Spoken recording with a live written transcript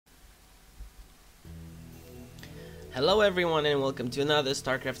Hello everyone and welcome to another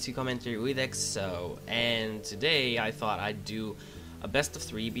StarCraft 2 commentary with EXO, and today I thought I'd do a best of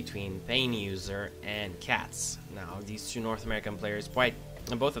 3 between PainUser and Catz. Now these two North American players,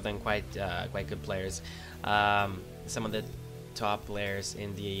 both of them quite good players, some of the top players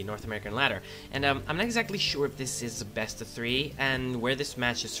in the North American ladder, and I'm not exactly sure if this is a best of 3 and where this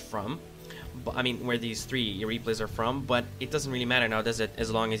match is from. I mean, where these three replays are from, but it doesn't really matter now, does it? As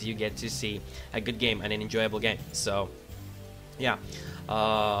long as you get to see a good game and an enjoyable game. So, yeah.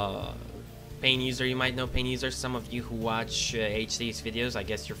 PainUser, you might know PainUser. Some of you who watch HD's videos, I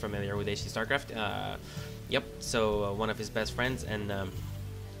guess you're familiar with HD StarCraft. Yep, so one of his best friends, and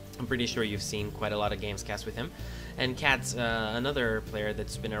I'm pretty sure you've seen quite a lot of games cast with him. And Catz, another player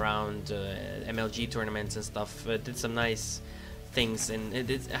that's been around MLG tournaments and stuff, did some nice things, and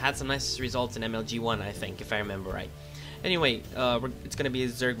it had some nice results in MLG1, I think, if I remember right. Anyway, it's going to be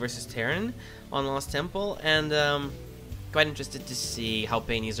Zerg versus Terran on Lost Temple, and quite interested to see how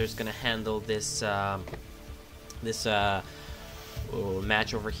PainUser is going to handle this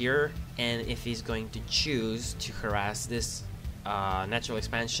match over here, and if he's going to choose to harass this natural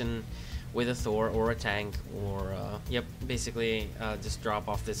expansion with a Thor or a tank, or yep, basically just drop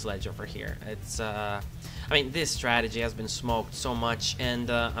off this ledge over here. It's I mean, this strategy has been smoked so much, and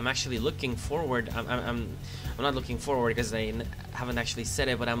I'm actually looking forward. I'm not looking forward because I haven't actually said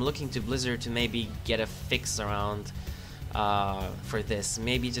it, but I'm looking to Blizzard to maybe get a fix around for this.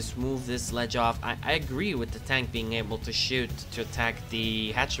 Maybe just move this ledge off. I agree with the tank being able to shoot to attack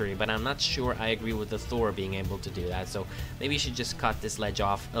the hatchery, but I'm not sure I agree with the Thor being able to do that. So maybe you should just cut this ledge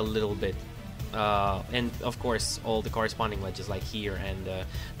off a little bit, and of course all the corresponding ledges like here and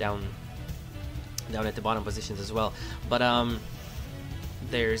down at the bottom positions as well. But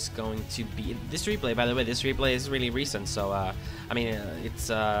there's going to be this replay. By the way, this replay is really recent, so I mean, it's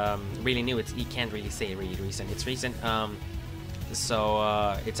really new. You can't really say really recent. It's recent.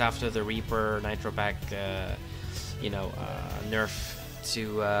 So it's after the Reaper Nitro Pack, nerf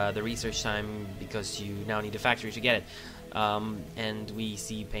to the research time, because you now need a factory to get it. And we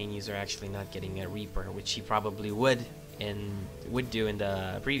see PainUser actually not getting a Reaper, which he probably would do in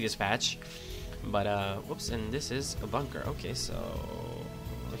the previous patch. But whoops, and this is a bunker. Okay, so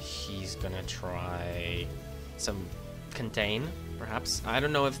he's gonna try some contain, perhaps. I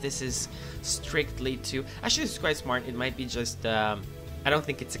don't know if this is strictly to... Actually, it's quite smart. It might be just... I don't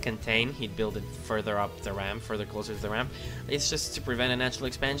think it's a contain. He'd build it further up the ramp, further closer to the ramp. It's just to prevent a natural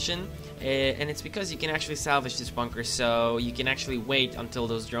expansion, and it's because you can actually salvage this bunker, so you can actually wait until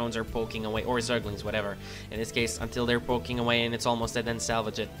those drones are poking away, or Zerglings, whatever. In this case, until they're poking away and it's almost dead, then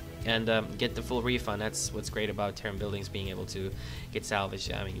salvage it and get the full refund. That's what's great about Terran buildings being able to get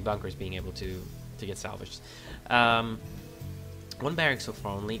salvaged. I mean, bunkers being able to get salvaged. One barrack so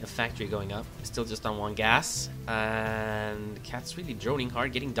far only, a factory going up, still just on one gas, and Catz really droning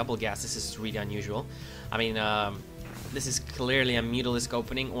hard, getting double gas. This is really unusual. I mean, this is clearly a Mutalisk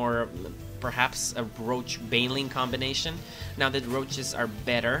opening, or perhaps a Roach Baneling combination. Now that Roaches are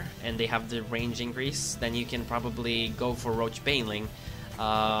better and they have the range increase, then you can probably go for Roach Baneling,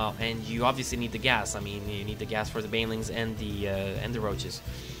 and you obviously need the gas. I mean, you need the gas for the Banelings and the Roaches.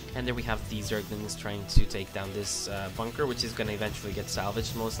 And there we have the Zerglings trying to take down this bunker, which is going to eventually get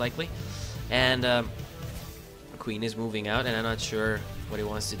salvaged, most likely. And Queen is moving out, and I'm not sure what he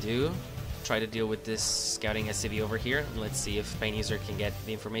wants to do. Try to deal with this scouting SCV over here. Let's see if PainUser can get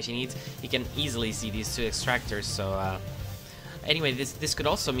the information he needs. He can easily see these two extractors, so... Anyway, this could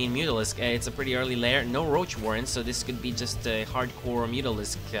also mean Mutalisk. It's a pretty early layer, no Roach Warren, so this could be just a hardcore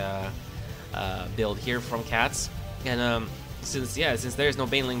Mutalisk build here from Catz. And since there's no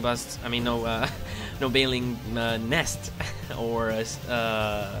Baneling bust, I mean no Baneling nest or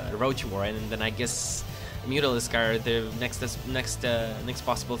Roach Warren, and then I guess Mutalisk are the next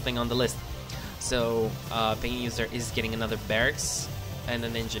possible thing on the list. So PainUser is getting another barracks and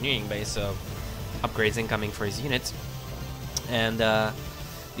an engineering base, so upgrades incoming for his units. And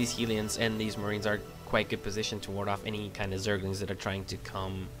these Helians and these Marines are quite good position to ward off any kind of Zerglings that are trying to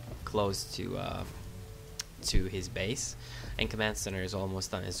come close to his base. And Command Center is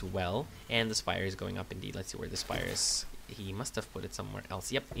almost done as well. And the Spire is going up indeed. Let's see where the Spire is. He must have put it somewhere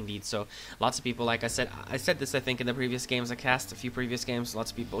else. Yep, indeed. So lots of people, like I said this I think in the previous games I cast, a few previous games,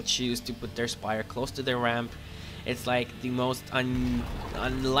 lots of people choose to put their Spire close to their ramp. It's like the most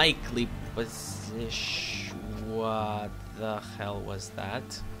unlikely position. What the hell was that?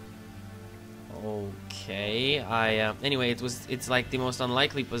 Okay, anyway, it's like the most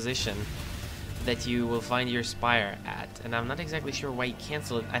unlikely position that you will find your Spire at, and I'm not exactly sure why he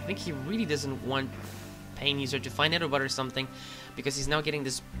canceled it. I think he really doesn't want PainUser to find out about or something, because he's now getting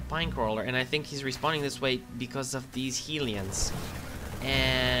this spine crawler, and I think he's respawning this way because of these Helians.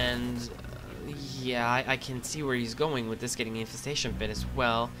 And yeah, I can see where he's going with this, getting the infestation pit as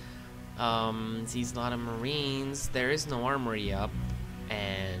well. Sees a lot of Marines. There is no armory up,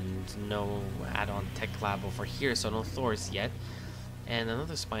 and no add-on tech lab over here, so no Thors yet. And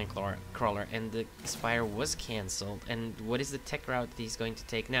another spine crawler, and the Spire was cancelled. And what is the tech route that he's going to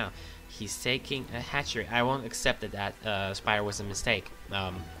take now? He's taking a hatchery. I won't accept that Spire was a mistake,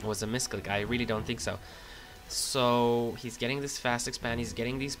 was a misclick. I really don't think so. So he's getting this fast expand, he's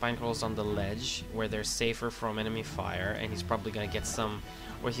getting these spine crawlers on the ledge where they're safer from enemy fire, and he's probably gonna get some,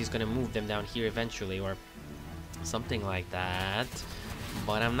 or he's gonna move them down here eventually, or something like that.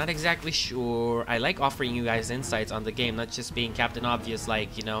 But I'm not exactly sure. I like offering you guys insights on the game, not just being Captain Obvious,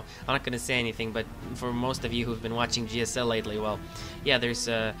 like, you know, I'm not gonna say anything, but for most of you who've been watching GSL lately, well, yeah, there's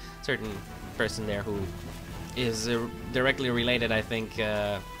a certain person there who is directly related, I think,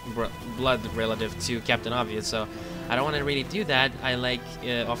 blood relative to Captain Obvious, so I don't want to really do that. I like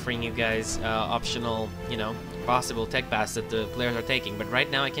offering you guys optional, you know, possible tech paths that the players are taking, but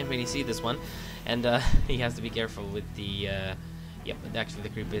right now I can't really see this one, and he has to be careful with the, yep, actually the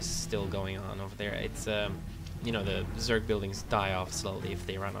creep is still going on over there. It's, you know, the Zerg buildings die off slowly if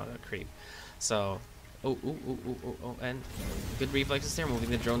they run out of creep, so... Oh, and good reflexes there, moving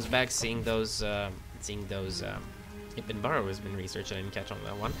the drones back, seeing those, Yep, and Burrow has been researched. I didn't catch on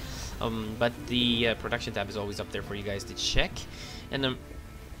that one. But the production tab is always up there for you guys to check. And I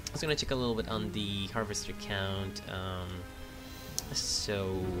was gonna check a little bit on the harvester count.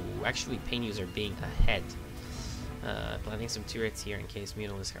 So actually, PainUser being ahead. Planting some turrets here in case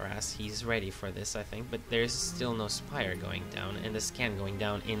Mutal is harassed. He's ready for this, I think, but there's still no Spire going down, and the scan going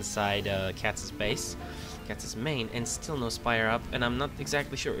down inside Catz's base, Catz's main, and still no Spire up, and I'm not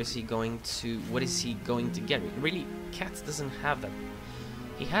exactly sure, is he going to, what is he going to get? Really, Catz doesn't have that.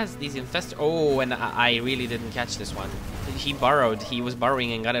 He has these infestors. Oh, and I really didn't catch this one. He burrowed, he was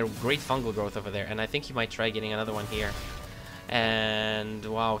burrowing and got a great fungal growth over there, and I think he might try getting another one here. And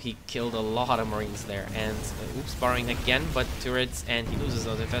wow, he killed a lot of Marines there, and oops, borrowing again, but turrets, and he loses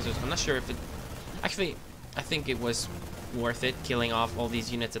those infestors. I'm not sure if it, actually, I think it was worth it, killing off all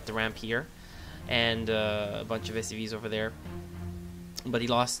these units at the ramp here, and a bunch of SCVs over there, but he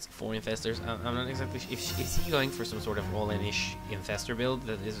lost 4 infestors. I'm not exactly sure, is he going for some sort of all-in-ish infestor build?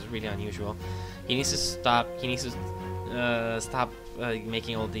 That is really unusual. He needs to stop, stop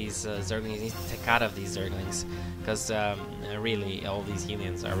making all these Zerglings. He needs to take out of these Zerglings, because really all these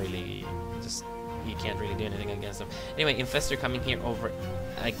Helians are really just, you can't really do anything against them. Anyway, Infestor coming here over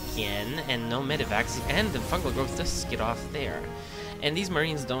again, and no Medivacs, and the fungal growth does get off there. And these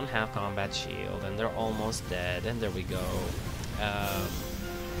Marines don't have combat shield, and they're almost dead, and there we go.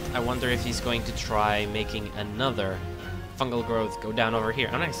 I wonder if he's going to try making another fungal growth go down over here.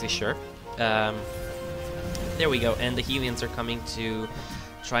 I'm not actually sure. There we go, and the Helians are coming to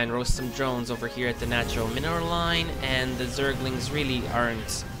try and roast some drones over here at the natural mineral line, and the Zerglings really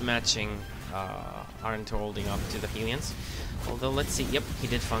aren't matching, aren't holding up to the Helians. Although, let's see, yep, he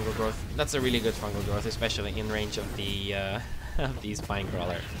did fungal growth. That's a really good fungal growth, especially in range of the of the spine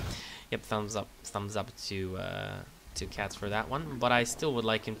crawler. Yep, thumbs up to Catz for that one, but I still would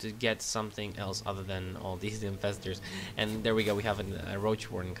like him to get something else other than all these infestors. And there we go, we have a Roach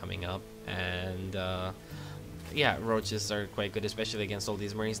Warden coming up, and yeah, roaches are quite good, especially against all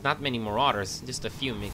these Marines. Not many Marauders, just a few